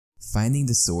Finding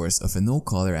the source of a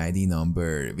no-caller ID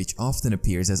number, which often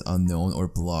appears as unknown or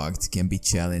blocked, can be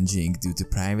challenging due to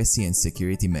privacy and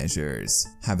security measures.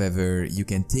 However, you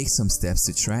can take some steps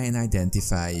to try and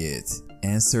identify it.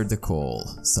 Answer the call.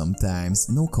 Sometimes,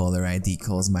 no-caller ID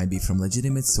calls might be from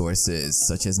legitimate sources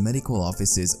such as medical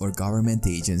offices or government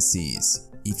agencies.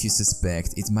 If you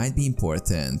suspect it might be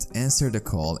important, answer the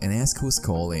call and ask who's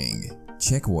calling.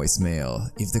 Check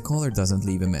voicemail. If the caller doesn't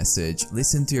leave a message,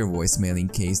 listen to your voicemail in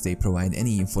case they provide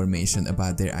any information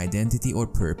about their identity or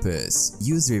purpose.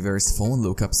 Use reverse phone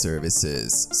lookup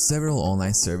services. Several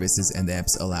online services and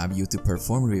apps allow you to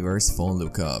perform reverse phone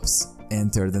lookups.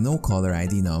 Enter the no-caller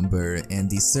ID number, and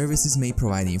these services may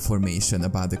provide information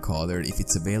about the caller if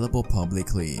it's available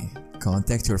publicly.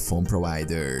 Contact your phone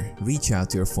provider. Reach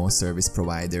out to your phone service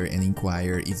provider and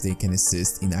inquire if they can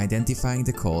assist in identifying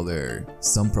the caller.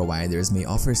 Some providers may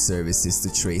offer services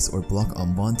to trace or block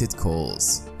unwanted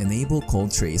calls. Enable call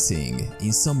tracing.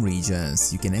 In some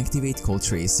regions, you can activate call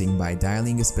tracing by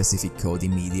dialing a specific code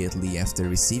immediately after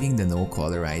receiving the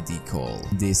no-caller ID call.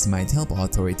 This might help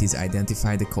authorities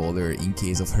identify the caller in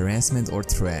case of harassment or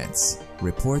threats.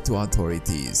 Report to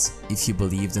authorities. If you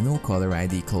believe the no-caller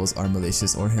ID calls are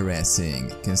malicious or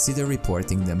harassing, consider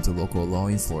reporting them to local law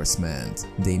enforcement.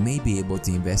 They may be able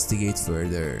to investigate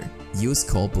further. Use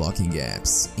call blocking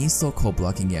apps. Install call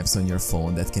blocking apps on your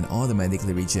phone that can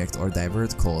automatically reject or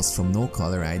divert calls from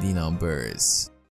no-caller ID numbers.